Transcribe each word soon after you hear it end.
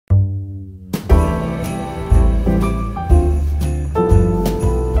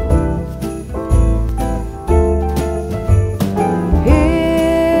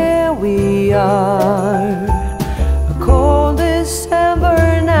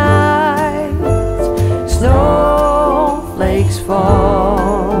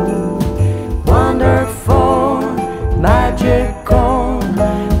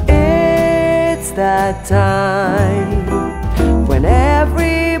time when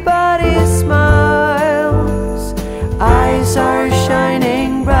everybody smiles, eyes are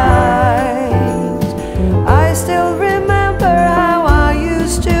shining bright. I still remember how I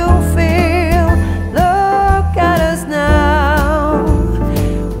used to feel. Look at us now,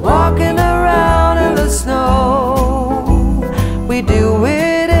 walking around in the snow. We do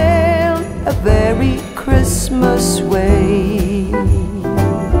it in a very Christmas way.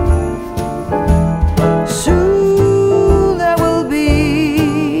 Soon there will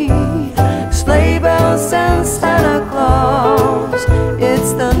be sleigh bells and Santa Claus.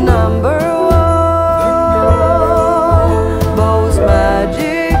 It's the number one most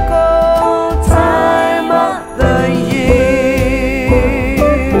magical time of the year.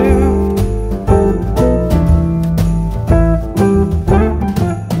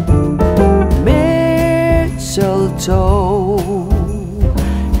 Mistletoe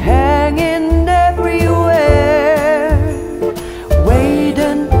hanging everywhere,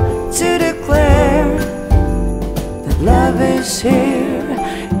 waiting to declare that love is here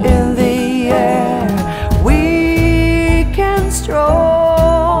in the air. We can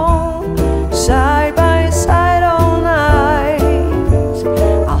stroll side by side all night.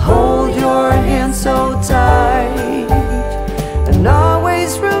 I'll hold your hand so tight and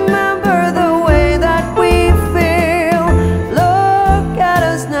always remember the way that we feel. Look at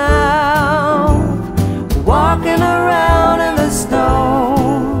us now, walking around in the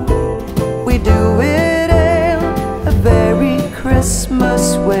snow. We do it in a very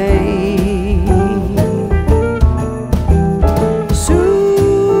Christmas way.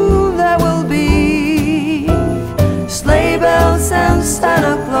 Soon there will be sleigh bells and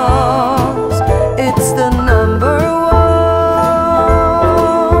Santa Claus.